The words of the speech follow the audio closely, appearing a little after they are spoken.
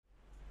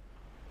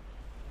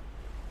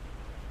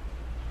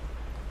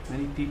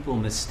Many people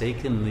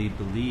mistakenly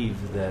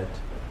believe that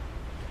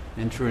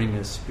entering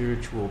a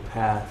spiritual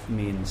path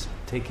means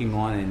taking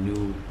on a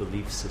new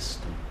belief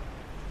system.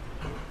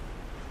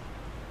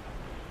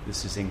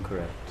 This is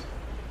incorrect.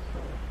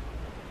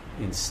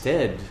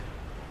 Instead,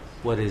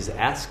 what is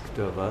asked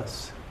of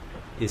us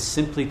is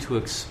simply to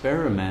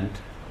experiment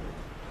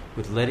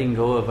with letting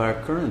go of our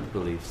current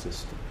belief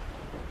system.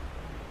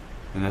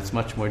 And that's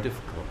much more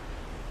difficult.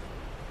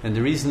 And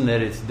the reason that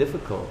it's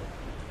difficult,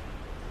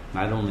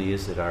 not only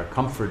is it our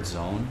comfort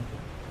zone,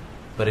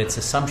 but it's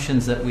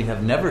assumptions that we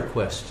have never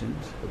questioned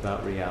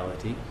about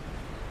reality,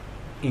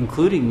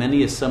 including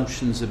many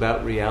assumptions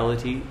about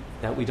reality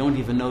that we don't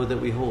even know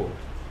that we hold.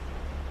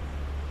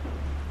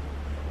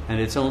 And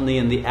it's only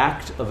in the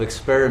act of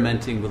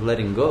experimenting with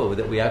letting go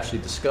that we actually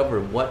discover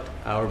what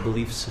our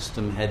belief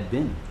system had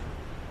been.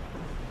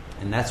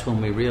 And that's when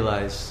we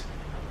realize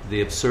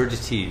the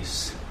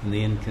absurdities and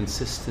the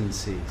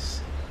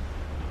inconsistencies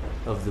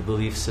of the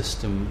belief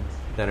system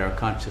that our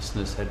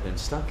consciousness had been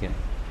stuck in.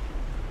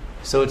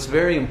 So it's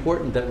very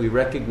important that we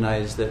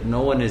recognize that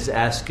no one is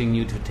asking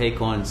you to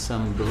take on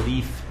some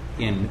belief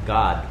in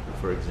God,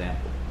 for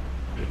example,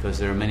 because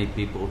there are many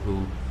people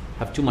who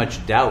have too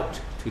much doubt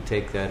to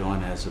take that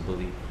on as a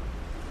belief.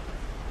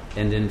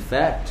 And in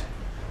fact,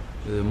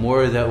 the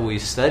more that we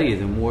study,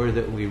 the more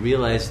that we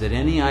realize that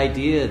any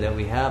idea that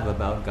we have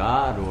about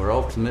God or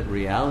ultimate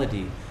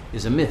reality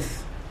is a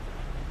myth.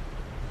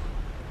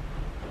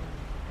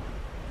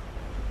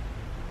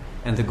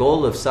 And the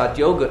goal of Sat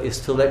Yoga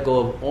is to let go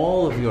of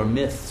all of your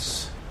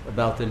myths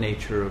about the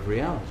nature of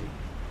reality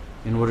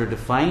in order to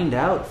find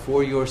out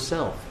for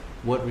yourself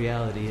what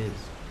reality is.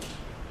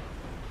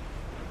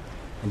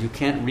 And you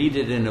can't read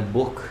it in a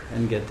book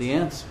and get the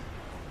answer.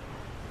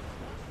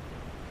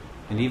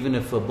 And even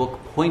if a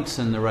book points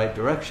in the right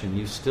direction,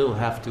 you still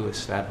have to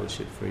establish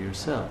it for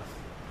yourself.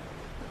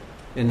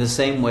 In the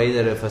same way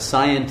that if a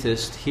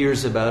scientist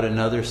hears about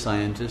another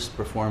scientist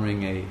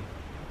performing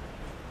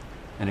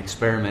an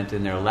experiment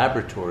in their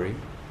laboratory,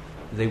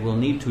 they will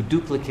need to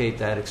duplicate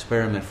that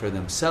experiment for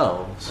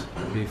themselves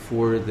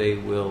before they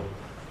will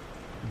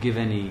give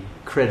any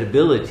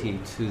credibility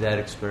to that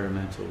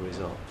experimental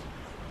result.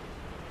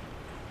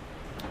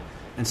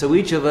 And so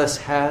each of us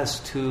has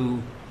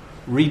to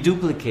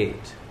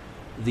reduplicate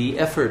the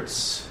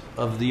efforts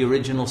of the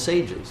original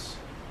sages.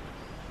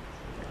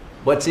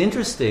 What's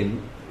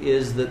interesting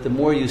is that the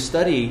more you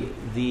study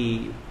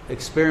the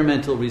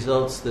experimental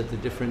results that the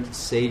different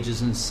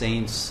sages and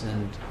saints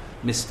and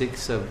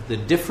mystics of the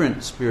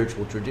different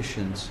spiritual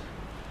traditions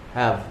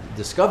have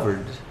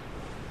discovered,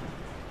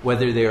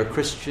 whether they are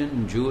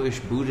Christian, Jewish,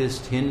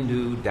 Buddhist,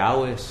 Hindu,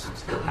 Taoist,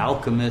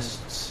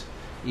 alchemists,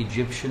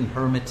 Egyptian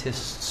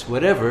Hermetists,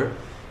 whatever,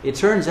 it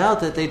turns out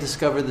that they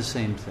discover the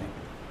same thing.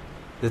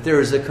 That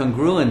there is a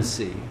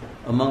congruency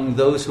among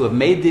those who have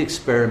made the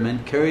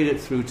experiment, carried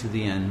it through to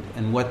the end,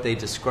 and what they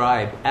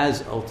describe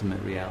as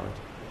ultimate reality.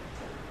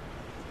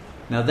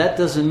 Now that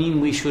doesn't mean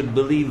we should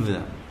believe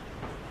them.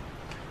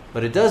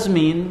 But it does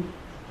mean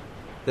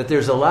that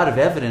there's a lot of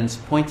evidence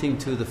pointing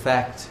to the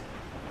fact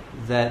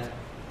that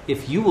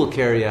if you will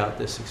carry out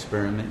this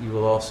experiment, you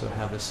will also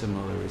have a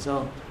similar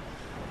result.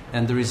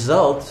 And the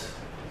result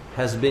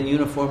has been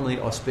uniformly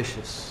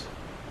auspicious,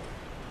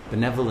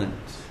 benevolent,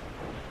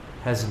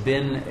 has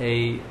been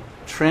a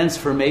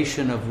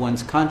transformation of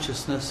one's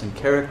consciousness and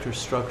character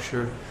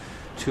structure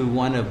to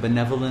one of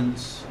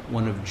benevolence,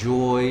 one of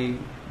joy,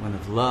 one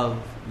of love,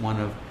 one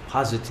of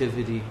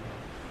positivity,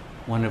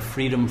 one of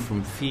freedom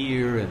from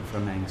fear and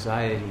from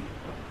anxiety,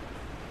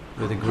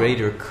 with a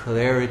greater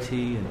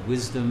clarity and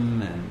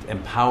wisdom and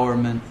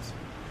empowerment.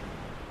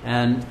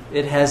 And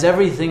it has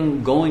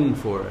everything going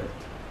for it.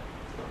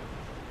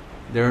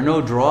 There are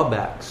no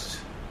drawbacks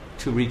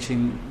to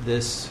reaching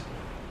this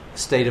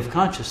state of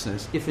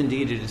consciousness, if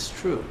indeed it is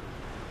true.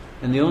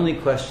 And the only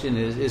question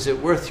is it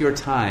worth your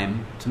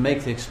time to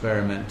make the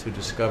experiment to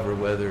discover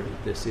whether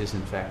this is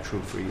in fact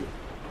true for you?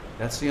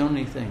 That's the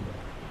only thing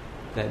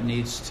that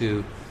needs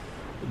to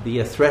be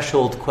a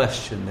threshold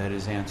question that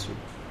is answered.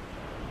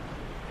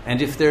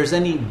 And if there's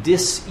any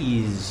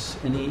dis-ease,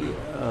 any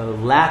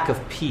lack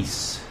of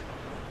peace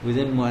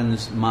within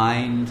one's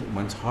mind,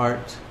 one's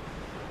heart,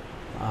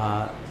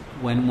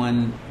 when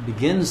one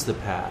begins the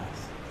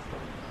path,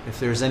 if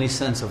there's any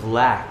sense of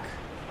lack,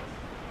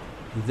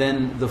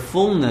 then the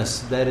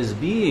fullness that is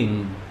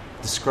being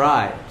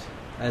described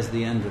as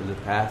the end of the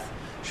path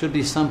should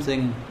be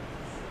something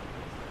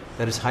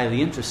that is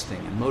highly interesting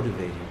and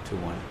motivating to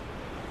one.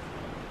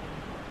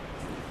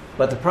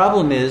 But the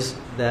problem is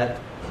that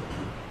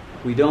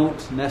we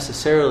don't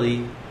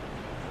necessarily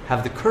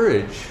have the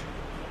courage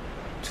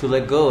to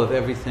let go of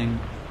everything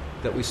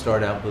that we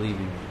start out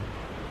believing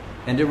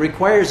in. And it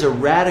requires a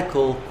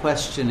radical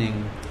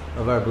questioning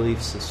of our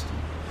belief system,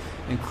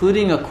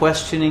 including a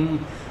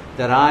questioning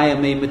that I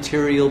am a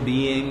material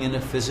being in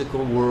a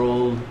physical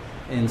world,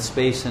 in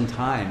space and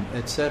time,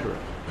 etc.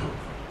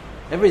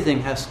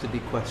 Everything has to be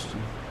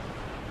questioned.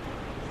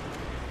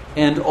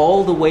 And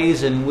all the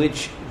ways in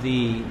which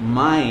the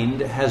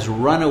mind has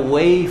run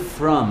away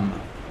from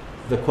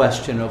the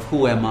question of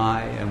who am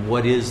I and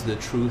what is the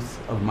truth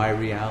of my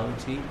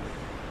reality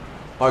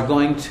are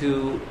going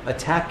to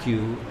attack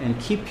you and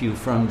keep you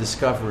from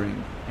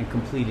discovering and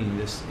completing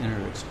this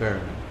inner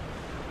experiment.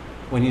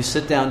 When you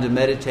sit down to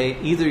meditate,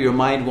 either your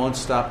mind won't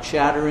stop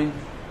chattering,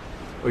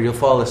 or you'll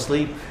fall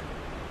asleep,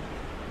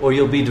 or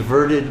you'll be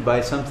diverted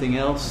by something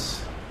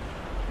else,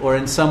 or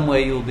in some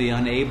way you'll be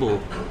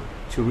unable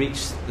to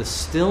reach the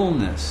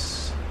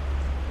stillness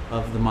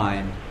of the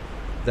mind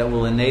that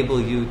will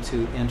enable you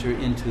to enter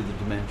into the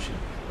dimension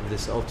of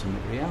this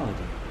ultimate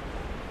reality.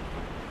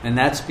 And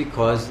that's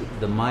because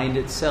the mind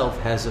itself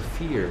has a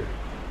fear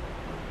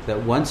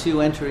that once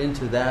you enter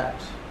into that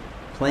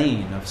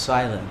plane of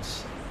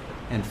silence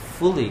and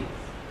fully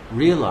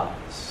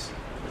realize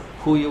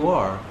who you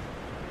are,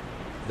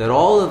 that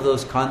all of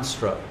those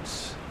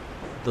constructs,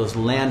 those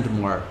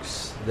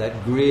landmarks,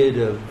 that grid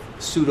of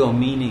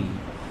pseudo-meaning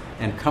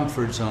and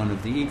comfort zone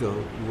of the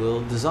ego will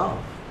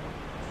dissolve.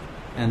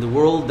 And the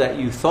world that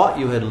you thought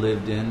you had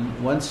lived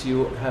in, once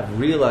you have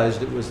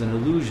realized it was an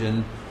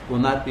illusion, will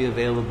not be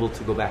available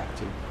to go back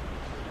to.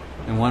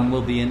 And one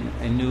will be in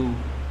a new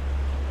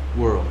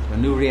world, a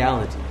new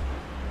reality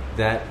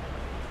that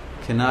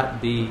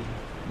cannot be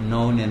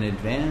known in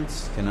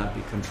advance, cannot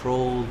be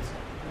controlled,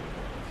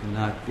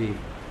 cannot be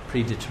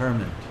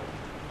predetermined,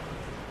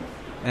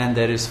 and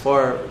that is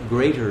far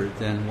greater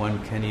than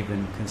one can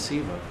even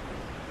conceive of.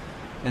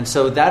 And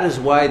so that is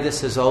why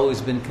this has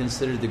always been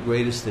considered the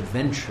greatest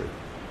adventure.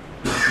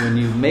 When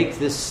you make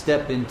this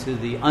step into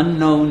the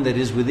unknown that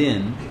is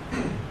within,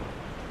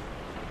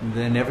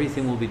 then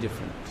everything will be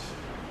different.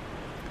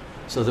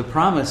 So the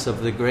promise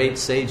of the great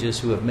sages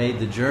who have made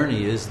the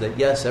journey is that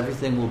yes,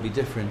 everything will be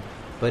different,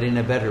 but in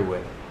a better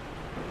way.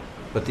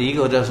 But the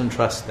ego doesn't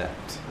trust that.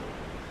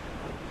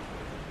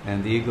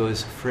 And the ego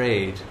is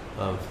afraid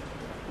of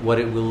what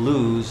it will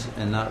lose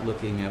and not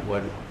looking at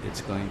what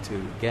it's going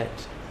to get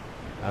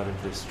out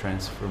of this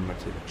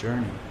transformative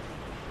journey.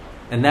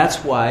 And that's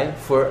why,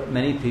 for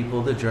many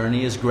people, the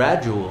journey is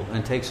gradual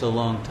and takes a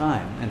long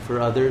time. And for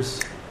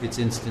others, it's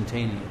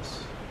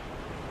instantaneous.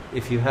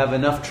 If you have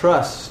enough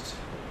trust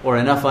or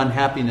enough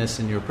unhappiness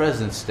in your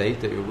present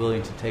state that you're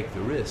willing to take the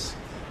risk,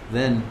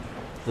 then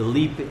the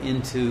leap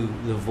into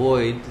the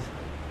void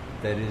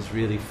that is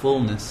really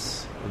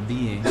fullness of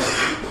being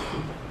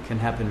can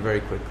happen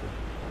very quickly.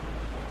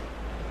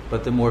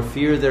 But the more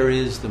fear there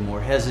is, the more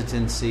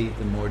hesitancy,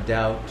 the more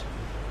doubt,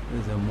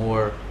 the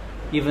more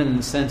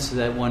even sense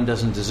that one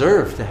doesn't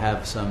deserve to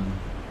have some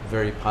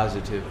very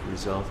positive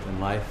result in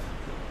life.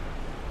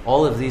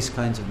 All of these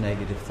kinds of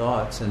negative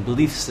thoughts and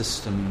belief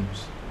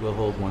systems will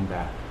hold one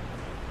back.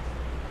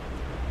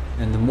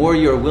 And the more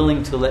you're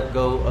willing to let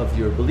go of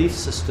your belief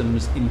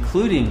systems,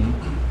 including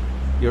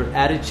your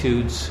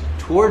attitudes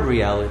toward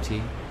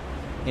reality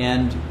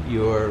and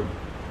your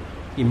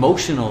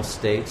emotional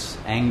states,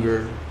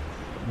 anger,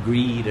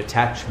 greed,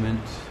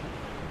 attachment,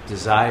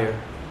 desire,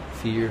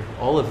 fear,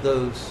 all of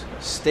those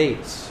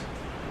states,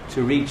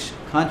 to reach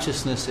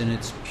consciousness in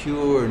its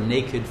pure,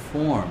 naked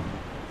form,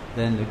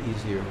 then the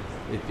easier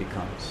it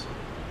becomes.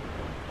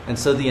 And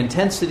so the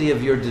intensity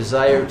of your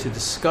desire to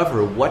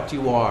discover what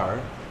you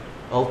are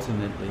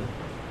ultimately,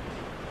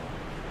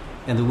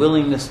 and the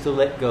willingness to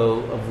let go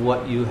of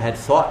what you had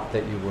thought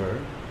that you were,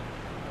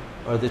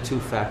 are the two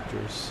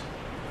factors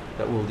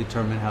that will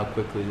determine how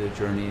quickly the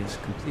journey is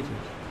completed.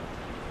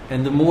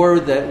 And the more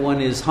that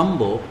one is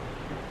humble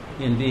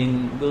in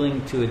being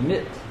willing to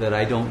admit that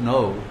I don't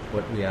know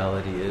what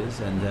reality is,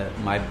 and that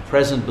my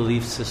present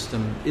belief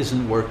system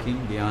isn't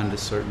working beyond a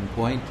certain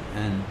point,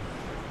 and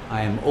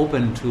I am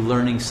open to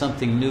learning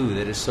something new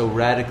that is so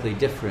radically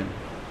different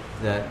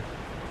that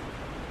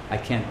I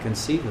can't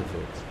conceive of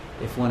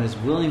it. If one is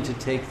willing to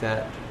take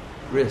that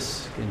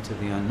risk into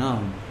the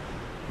unknown,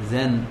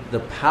 then the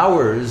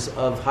powers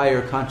of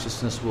higher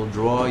consciousness will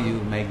draw you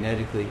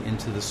magnetically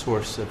into the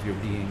source of your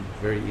being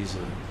very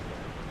easily.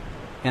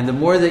 And the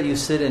more that you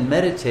sit and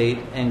meditate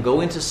and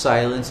go into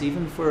silence,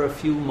 even for a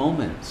few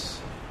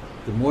moments,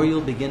 the more you'll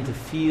begin to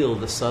feel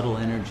the subtle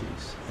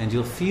energies. And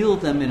you'll feel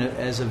them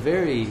as a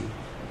very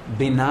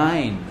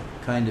benign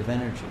kind of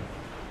energy.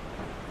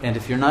 And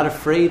if you're not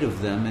afraid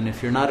of them, and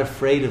if you're not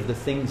afraid of the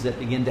things that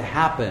begin to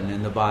happen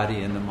in the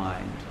body and the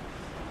mind,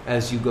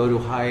 as you go to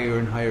higher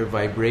and higher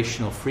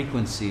vibrational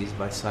frequencies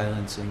by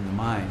silencing the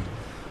mind,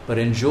 but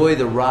enjoy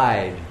the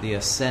ride, the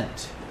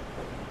ascent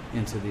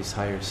into these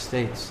higher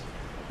states,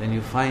 then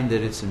you find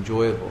that it's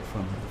enjoyable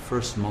from the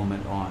first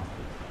moment on,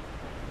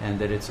 and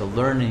that it's a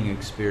learning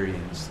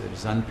experience that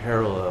is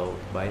unparalleled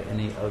by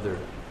any other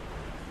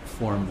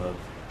form of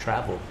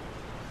travel,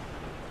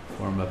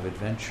 form of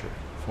adventure,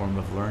 form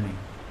of learning.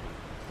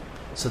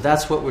 So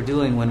that's what we're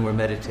doing when we're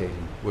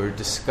meditating. We're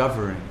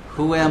discovering,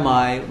 who am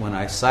I when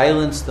I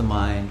silence the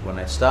mind, when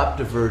I stop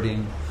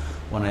diverting,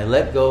 when I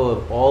let go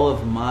of all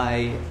of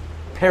my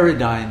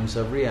paradigms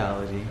of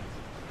reality,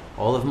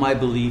 all of my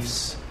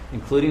beliefs,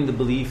 including the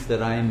belief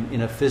that I'm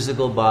in a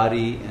physical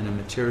body in a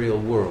material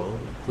world,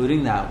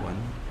 including that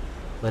one,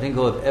 letting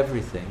go of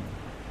everything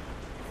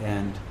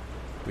and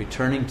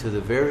returning to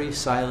the very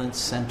silent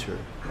center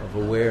of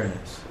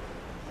awareness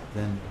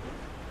then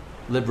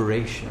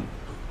liberation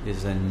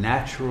is a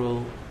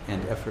natural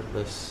and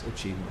effortless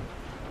achievement.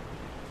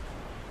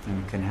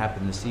 And it can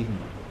happen this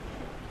evening.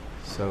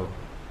 So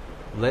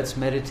let's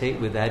meditate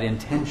with that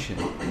intention.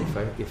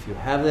 If you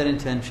have that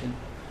intention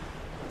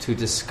to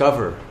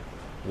discover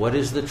what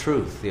is the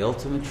truth, the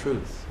ultimate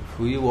truth of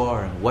who you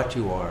are and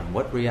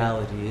what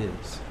reality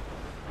is,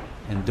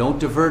 and don't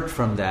divert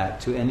from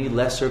that to any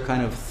lesser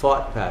kind of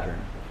thought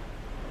pattern,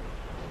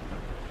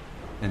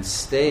 and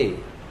stay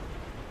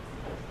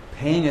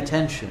paying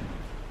attention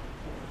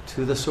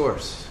to the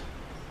source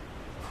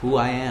of who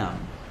I am,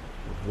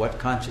 of what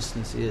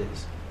consciousness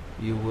is,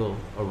 you will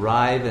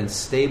arrive and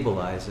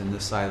stabilize in the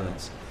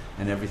silence,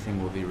 and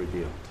everything will be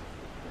revealed.